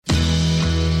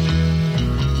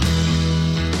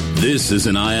This is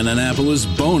an Eye on Annapolis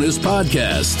bonus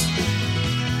podcast.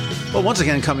 Well, once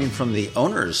again, coming from the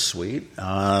owner's suite, we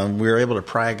were able to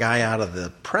pry a guy out of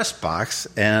the press box,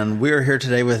 and we are here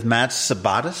today with Matt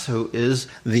Sabados, who is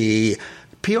the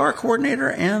PR coordinator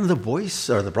and the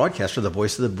voice, or the broadcaster, the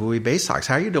voice of the Bowie Baysox.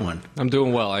 How are you doing? I'm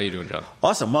doing well. How are you doing, John?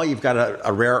 Awesome. Well, you've got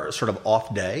a rare sort of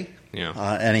off day.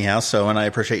 Yeah. Anyhow, and I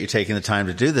appreciate you taking the time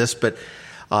to do this, but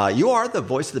you are the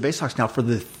voice of the Baysox now for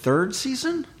the third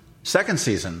season? Second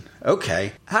season.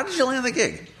 Okay. How did you land the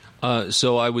gig?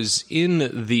 So I was in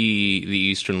the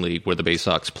Eastern League where the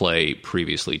Baysox play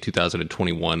previously,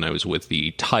 2021. I was with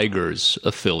the Tigers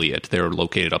affiliate. They're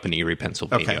located up in Erie,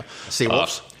 Pennsylvania. Okay.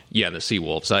 Seawolves? Yeah, the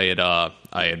Seawolves.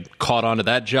 I had caught on to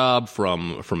that job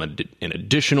from an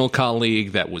additional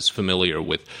colleague that was familiar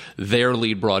with their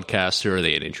lead broadcaster.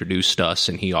 They had introduced us,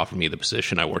 and he offered me the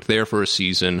position. I worked there for a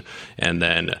season, and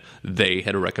then they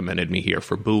had recommended me here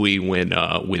for Bowie when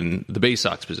the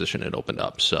Baysox position had opened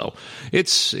up. So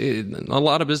it's a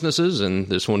lot of businesses, and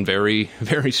this one very,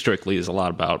 very strictly is a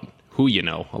lot about who you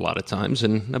know a lot of times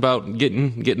and about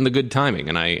getting the good timing.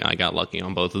 And I got lucky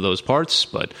on both of those parts,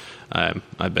 but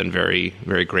I've been very,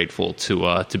 very grateful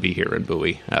to be here in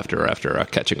Bowie after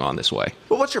catching on this way.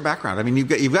 Well, what's your background? I mean,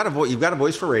 you've got a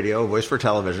voice for radio, a voice for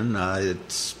television.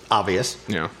 It's obvious.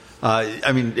 Yeah.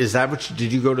 I mean, is that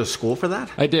did you go to school for that?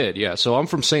 I did, yeah. So I'm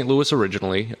from St. Louis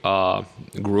originally.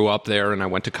 Grew up there, and I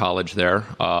went to college there.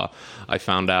 I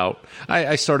found out,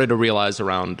 I started to realize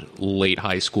around late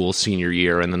high school, senior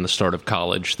year, and then the start of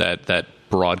college that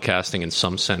broadcasting in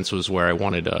some sense was where I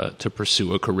wanted to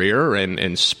pursue a career,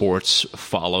 and sports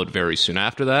followed very soon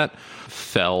after that.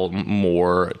 Fell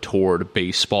more toward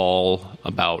baseball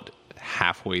about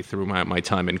halfway through my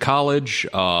time in college.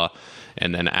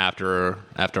 And then after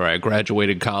I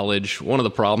graduated college, one of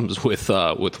the problems with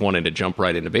wanting to jump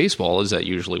right into baseball is that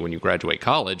usually when you graduate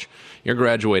college, you're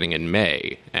graduating in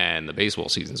May, and the baseball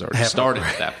season's already started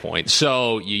at that point.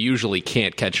 So you usually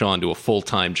can't catch on to a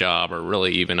full-time job or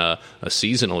really even a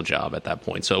seasonal job at that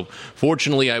point. So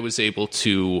fortunately, I was able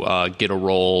to get a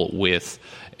role with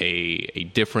a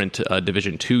different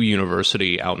Division II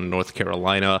university out in North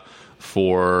Carolina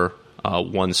for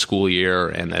one school year,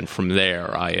 and then from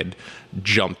there I had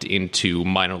jumped into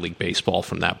minor league baseball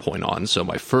from that point on. So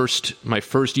my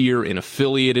first year in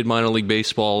affiliated minor league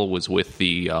baseball was with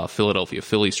the Philadelphia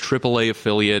Phillies AAA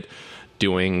affiliate,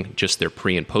 doing just their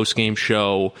pre- and post-game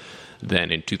show.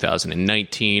 Then in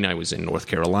 2019, I was in North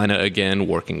Carolina again,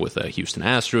 working with a Houston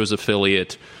Astros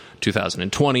affiliate.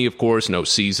 2020, of course, no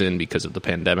season because of the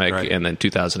pandemic. Right. And then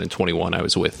 2021, I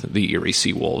was with the Erie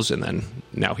Seawolves, and then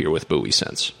now here with Bowie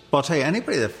since. Well, I'll tell you,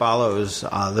 anybody that follows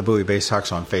the Bowie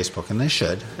Baysox on Facebook, and they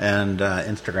should, and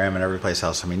Instagram and every place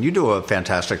else, I mean, you do a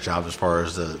fantastic job as far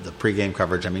as the pregame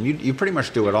coverage. I mean, you pretty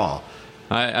much do it all.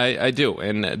 I do,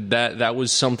 and that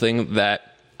was something that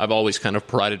I've always kind of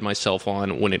prided myself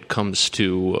on when it comes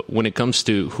to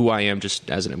who I am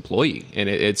just as an employee, and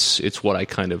it's what I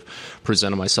kind of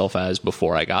presented myself as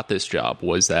before I got this job,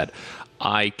 was that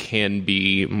I can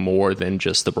be more than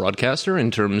just the broadcaster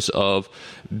in terms of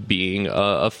being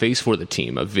a face for the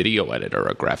team, a video editor,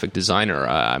 a graphic designer.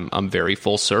 I'm very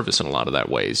full service in a lot of that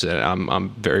ways, and I'm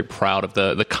very proud of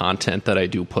the content that I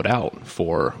do put out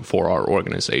for our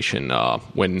organization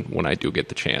when I do get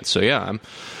the chance. So yeah,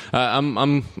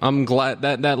 I'm glad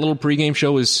that little pregame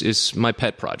show is my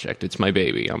pet project. It's my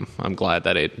baby. I'm glad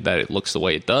that it looks the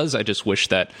way it does. I just wish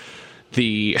that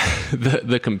the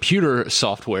computer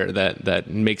software that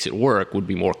makes it work would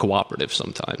be more cooperative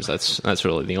sometimes. That's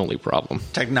really the only problem.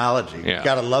 Technology. Yeah. You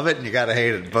got to love it and you got to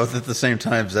hate it, both at the same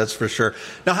time, that's for sure.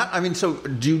 Now, so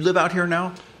do you live out here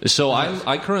now? So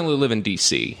I currently live in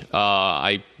D.C.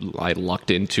 I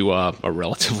lucked into a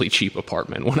relatively cheap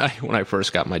apartment when I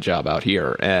first got my job out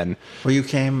here. And well, you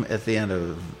came at the end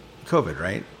of COVID,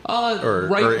 right?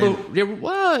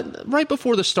 Right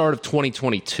before the start of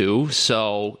 2022.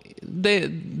 So they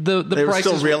were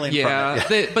still reeling from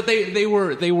it. But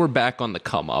they were back on the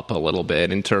come up a little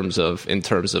bit in terms of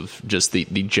just the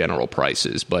general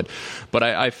prices. But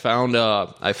I found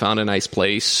a nice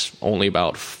place only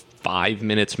about 5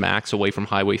 minutes max away from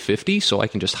Highway 50, so I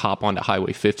can just hop onto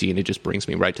Highway 50 and it just brings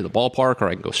me right to the ballpark, or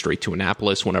I can go straight to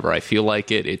Annapolis whenever I feel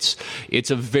like it. It's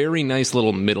a very nice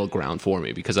little middle ground for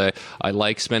me because I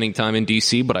like spending time in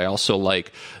DC, but I also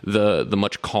like the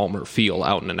much calmer feel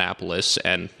out in Annapolis,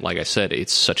 and like I said,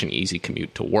 it's such an easy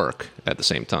commute to work at the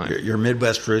same time. Your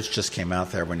Midwest roots just came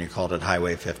out there when you called it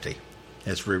Highway 50.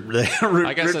 It's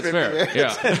I guess that's fair.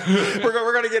 Yeah,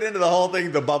 we're going to get into the whole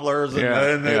thing, the bubblers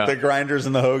and the grinders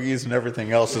and the hoagies and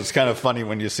everything else. It's kind of funny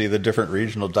when you see the different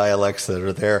regional dialects that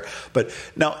are there. But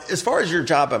now, as far as your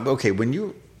job, okay, when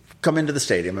you come into the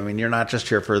stadium, I mean, you're not just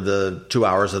here for the 2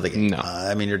 hours of the game. No.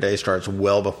 I mean, your day starts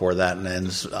well before that and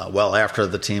ends well after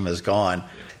the team is gone.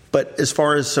 But as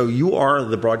far as, so you are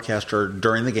the broadcaster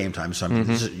during the game time. So I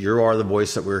mean, you are the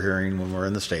voice that we're hearing when we're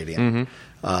in the stadium.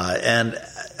 And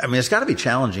I mean, it's got to be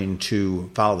challenging to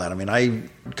follow that. I mean, I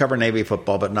cover Navy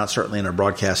football, but not certainly in a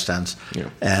broadcast sense. Yeah.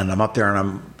 And I'm up there and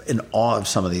I'm in awe of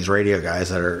some of these radio guys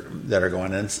that are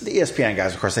going in. It's the ESPN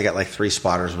guys, of course, they got like 3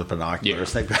 spotters with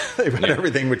binoculars. Yeah. They've got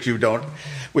everything which you don't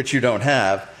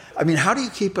have. I mean, how do you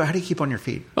keep on your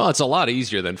feet? Well, it's a lot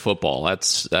easier than football.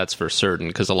 That's for certain,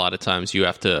 because a lot of times you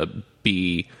have to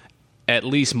be at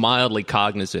least mildly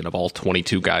cognizant of all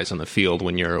 22 guys on the field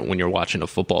when you're watching a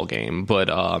football game. But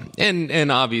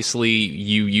and obviously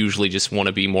you usually just want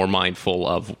to be more mindful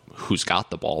of who's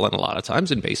got the ball, and a lot of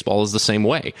times in baseball is the same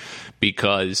way,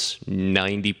 because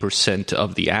 90%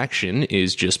 of the action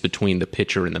is just between the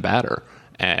pitcher and the batter.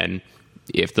 And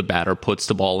if the batter puts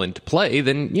the ball into play,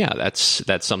 then yeah, that's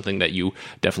something that you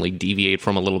definitely deviate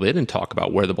from a little bit and talk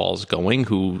about where the ball is going,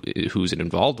 who's it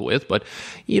involved with. But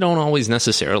you don't always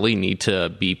necessarily need to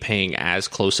be paying as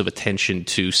close of attention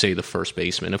to, say, the first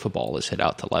baseman if a ball is hit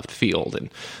out to left field.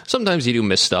 And sometimes you do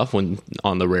miss stuff when,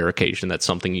 on the rare occasion that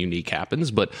something unique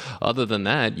happens. But other than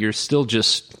that, you're still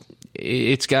just...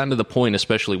 It's gotten to the point,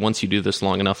 especially once you do this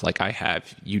long enough, like I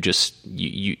have, you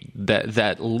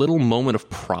that little moment of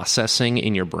processing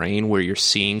in your brain where you're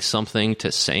seeing something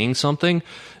to saying something,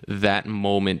 that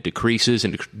moment decreases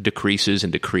and decreases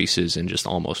and decreases and just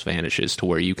almost vanishes to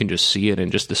where you can just see it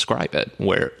and just describe it,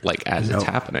 where like as it's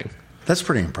happening. That's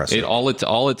pretty impressive. All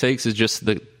it takes is just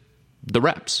the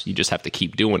reps. You just have to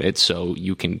keep doing it so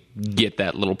you can get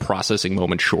that little processing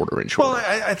moment shorter and shorter. Well,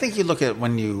 I think you look at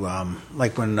when you,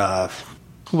 like when,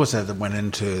 who was that went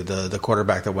into the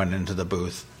quarterback that went into the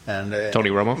booth? And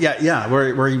Tony Romo? Yeah,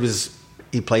 where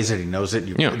he plays it, he knows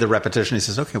it, the repetition, he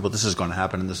says, okay, well, this is going to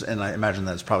happen. And I imagine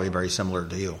that's probably very similar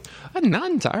to you.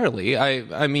 Not entirely.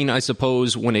 I mean, I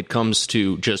suppose when it comes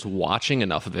to just watching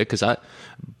enough of it, because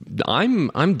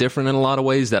I'm different in a lot of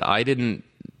ways that I didn't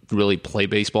really play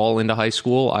baseball into high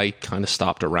school. I kind of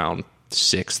stopped around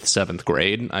 6th, 7th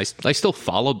grade. I still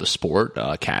followed the sport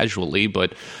casually,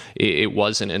 but it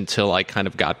wasn't until I kind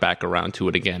of got back around to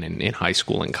it again in high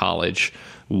school and college,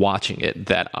 watching it,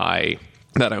 that I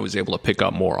was able to pick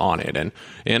up more on it.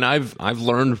 And I've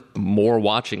learned more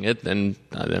watching it than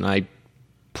I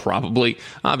probably.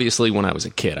 Obviously, when I was a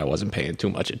kid, I wasn't paying too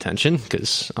much attention,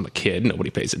 because I'm a kid. Nobody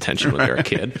pays attention when they're a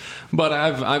kid. But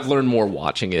I've learned more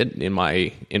watching it in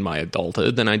my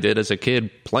adulthood than I did as a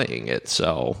kid playing it.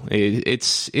 So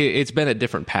it's been a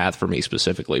different path for me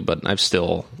specifically. But I'm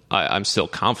still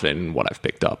confident in what I've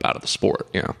picked up out of the sport.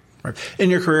 Yeah. Right. In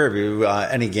your career, have you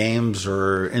any games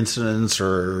or incidents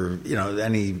or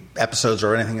any episodes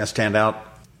or anything that stand out?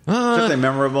 Particularly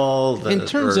memorable? In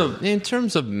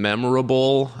terms of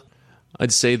memorable,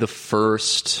 I'd say the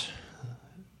first.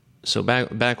 So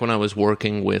back when I was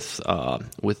working with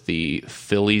the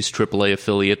Phillies AAA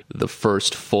affiliate, the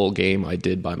first full game I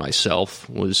did by myself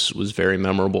was very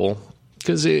memorable,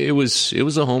 because it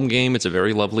was a home game. It's a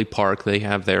very lovely park they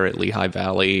have there at Lehigh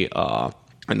Valley,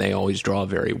 and they always draw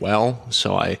very well.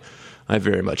 So I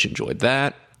very much enjoyed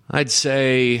that. I'd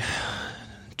say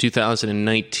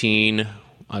 2019.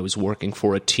 I was working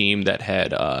for a team that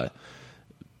had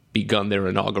begun their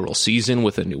inaugural season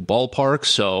with a new ballpark.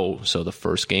 So the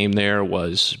first game there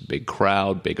was big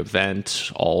crowd, big event,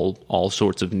 all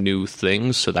sorts of new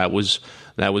things. So that was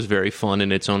very fun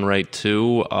in its own right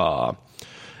too.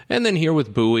 And then here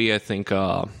with Bowie, I think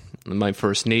my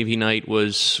first Navy night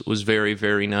was very,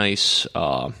 very nice.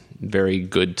 Very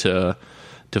good to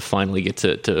finally get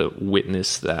to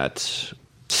witness that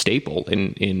staple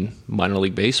in minor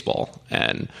league baseball.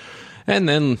 And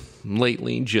then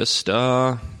lately, just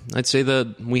I'd say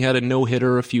that we had a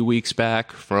no-hitter a few weeks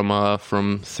back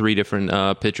from 3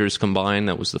 different pitchers combined.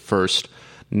 That was the first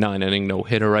 9-inning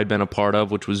no-hitter I'd been a part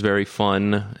of, which was very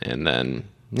fun. And then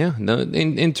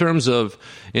in terms of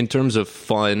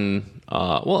fun,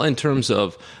 in terms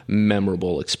of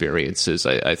memorable experiences,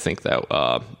 I think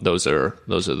that those are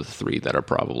the 3 that are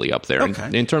probably up there.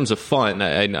 Okay. In terms of fun,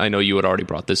 I know you had already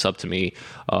brought this up to me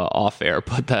off air,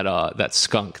 but that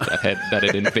skunk that had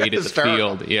invaded the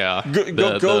field, yeah.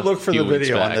 Go look for the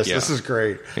video back, on this. Yeah. This is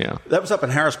great. Yeah, that was up in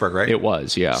Harrisburg, right? It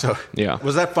was, yeah. So, yeah.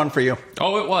 Was that fun for you?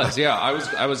 Oh, it was, yeah.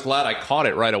 I was glad I caught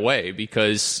it right away,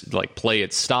 because play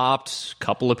had stopped. A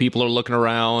couple of people are looking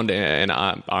around, and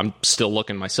I'm still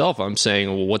looking myself. I'm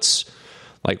saying, well,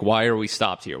 Like, why are we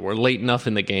stopped here? We're late enough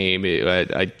in the game.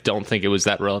 I don't think it was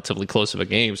that relatively close of a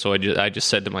game. So I just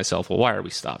said to myself, well, why are we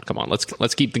stopped? Come on,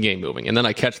 let's keep the game moving. And then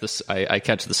I catch this. I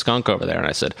catch the skunk over there, and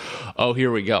I said, oh,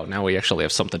 here we go. Now we actually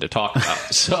have something to talk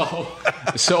about.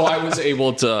 So I was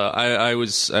able to. I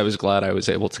was glad I was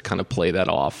able to kind of play that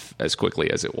off as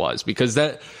quickly as it was, because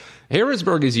that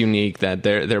Harrisburg is unique. That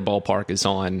their ballpark is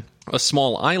on a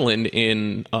small island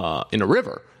in a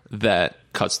river that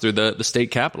cuts through the state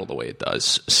capital the way it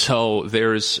does. So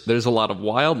there's a lot of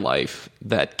wildlife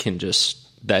that can just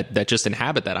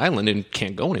inhabit that island and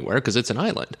can't go anywhere because it's an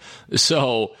island.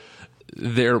 So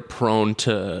they're prone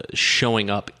to showing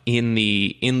up in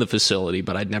the facility,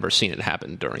 but I'd never seen it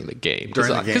happen during the game.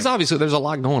 Because obviously there's a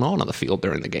lot going on the field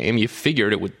during the game. You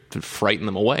figured it would frighten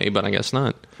them away, but I guess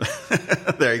not.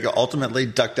 There you go. Ultimately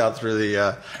ducked out through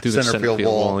the center field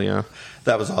wall. Yeah.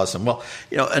 That was awesome. Well,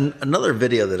 and another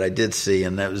video that I did see,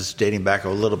 and that was dating back a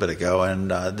little bit ago,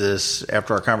 and this,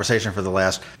 after our conversation for the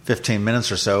last 15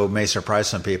 minutes or so, may surprise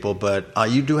some people, but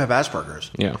you do have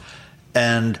Asperger's. Yeah.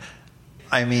 And,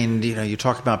 I mean, you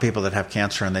talk about people that have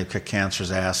cancer and they kick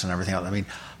cancer's ass and everything else. I mean,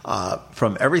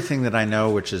 from everything that I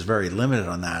know, which is very limited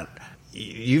on that,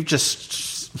 you've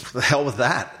just, the hell with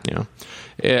that.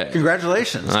 Yeah.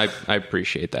 Congratulations. I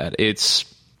appreciate that.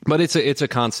 But it's a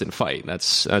constant fight.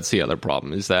 That's the other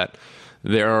problem, is that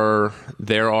there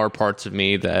are parts of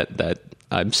me that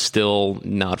I'm still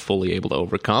not fully able to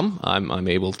overcome. I'm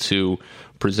able to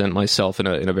present myself in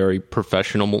a very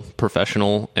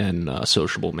professional and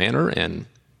sociable manner, and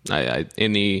I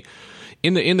in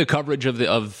the coverage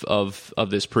of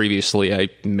this previously, I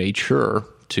made sure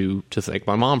to thank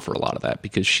my mom for a lot of that,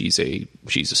 because she's a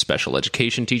special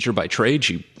education teacher by trade.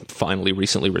 She finally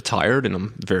recently retired, and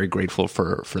I'm very grateful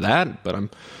for that. But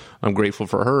I'm grateful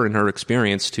for her and her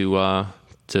experience to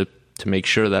make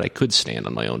sure that I could stand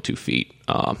on my own 2 feet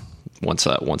once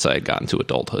I had gotten to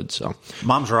adulthood. So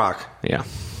moms rock. Yeah,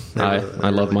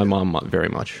 I love my mom very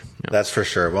much. Yeah. That's for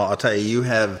sure. Well, I'll tell you, you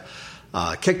have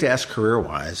kicked ass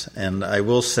career-wise, and I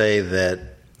will say that.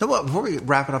 Before we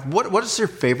wrap it up, what is your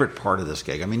favorite part of this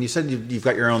gig? I mean, you said you've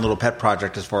got your own little pet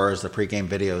project as far as the pregame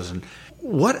videos, and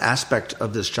what aspect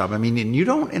of this job? I mean, and you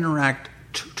don't interact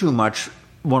too much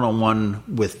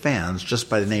one-on-one with fans just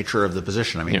by the nature of the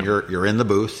position. I mean, you're in the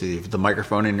booth, you have the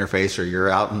microphone in your face, or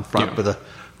you're out in front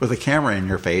with a camera in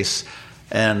your face,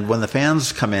 and when the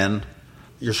fans come in,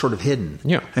 you're sort of hidden.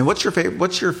 Yeah. And what's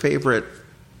your favorite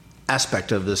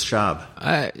aspect of this job?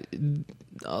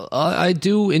 I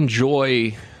do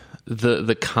enjoy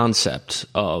the concept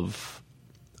of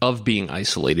being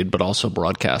isolated, but also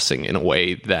broadcasting in a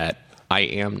way that I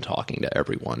am talking to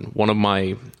everyone. One of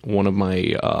my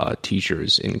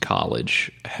teachers in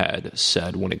college had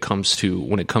said, when it comes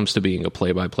to being a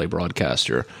play-by-play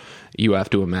broadcaster, you have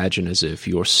to imagine as if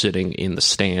you're sitting in the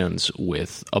stands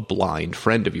with a blind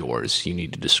friend of yours. You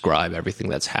need to describe everything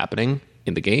that's happening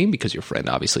in the game, because your friend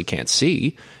obviously can't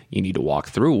see. You need to walk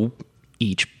through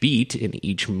each beat and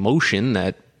each motion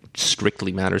that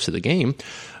strictly matters to the game.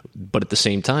 But at the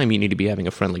same time, you need to be having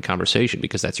a friendly conversation,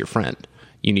 because that's your friend.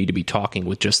 You need to be talking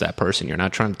with just that person. You're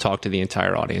not trying to talk to the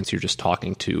entire audience. You're just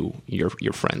talking to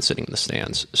your friend sitting in the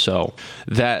stands. So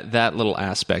that little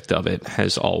aspect of it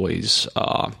has always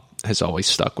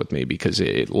stuck with me, because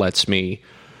it lets me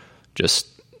just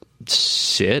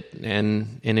sit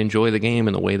and enjoy the game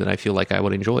in the way that I feel like I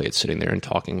would enjoy it, sitting there and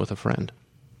talking with a friend.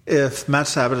 If Matt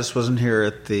Sabados wasn't here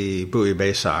at the Bowie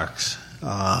Baysox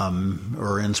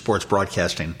or in sports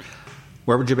broadcasting,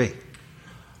 where would you be?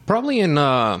 Probably in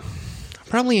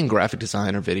graphic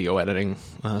design or video editing,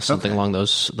 something along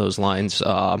those lines.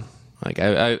 That's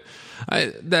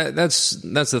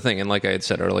the thing, and like I had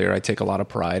said earlier, I take a lot of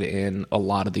pride in a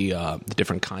lot of the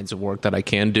different kinds of work that I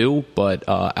can do. But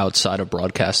outside of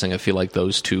broadcasting, I feel like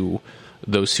those two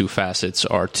facets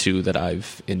are two that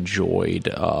I've enjoyed.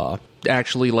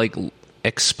 Actually, like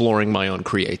exploring my own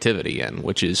creativity in,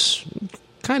 which is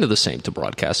kind of the same to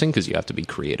broadcasting, because you have to be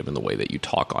creative in the way that you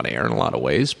talk on air in a lot of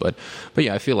ways. But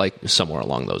yeah, I feel like somewhere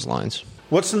along those lines.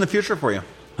 What's in the future for you?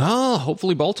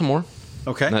 Hopefully Baltimore.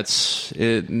 Okay, that's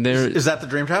it. Is that the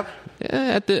dream job?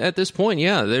 At this point,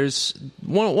 yeah. There's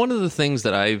one of the things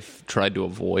that I've tried to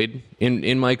avoid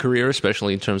in my career,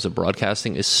 especially in terms of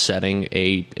broadcasting, is setting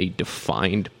a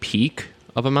defined peak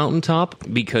of a mountaintop,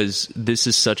 because this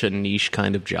is such a niche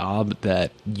kind of job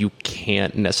that you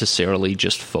can't necessarily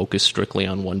just focus strictly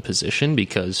on one position,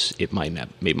 because it might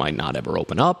not ever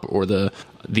open up, or the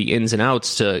ins and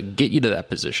outs to get you to that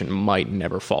position might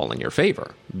never fall in your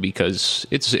favor, because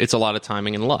it's a lot of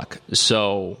timing and luck.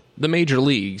 So the major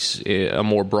leagues, a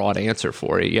more broad answer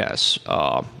for it, yes.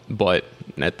 But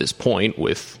at this point,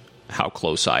 with how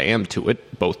close I am to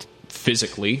it, both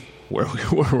physically, where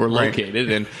we're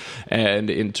located, and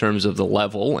in terms of the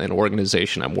level and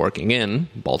organization I'm working in,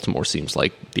 Baltimore seems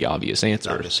like the obvious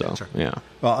answer. Yeah.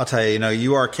 Well, I'll tell you,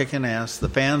 you are kicking ass. The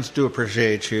fans do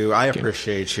appreciate you. I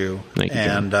appreciate you. Thank you,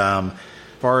 and as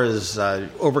far as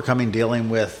dealing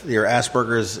with your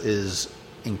Asperger's is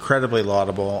incredibly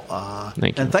laudable.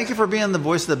 Thank you. And thank you for being the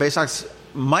voice of the Baysox.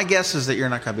 My guess is that you're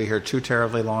not going to be here too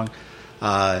terribly long.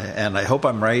 And I hope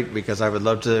I'm right, because I would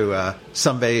love to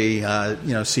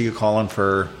someday, see you calling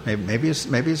for maybe it's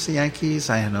the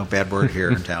Yankees. I have no bad word here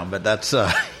in town, but that's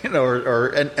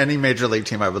or any major league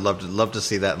team. I would love to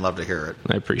see that and love to hear it.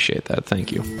 I appreciate that.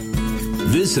 Thank you.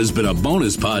 This has been a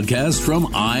bonus podcast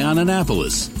from Ion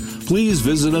Annapolis. Please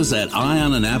visit us at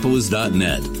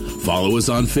ionannapolis.net. Follow us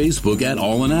on Facebook at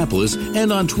All Annapolis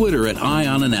and on Twitter at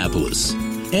Ion Annapolis.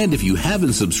 And if you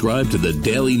haven't subscribed to the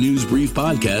Daily News Brief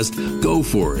podcast, go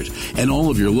for it. And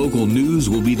all of your local news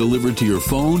will be delivered to your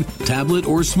phone, tablet,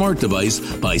 or smart device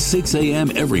by 6 a.m.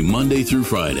 every Monday through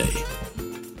Friday.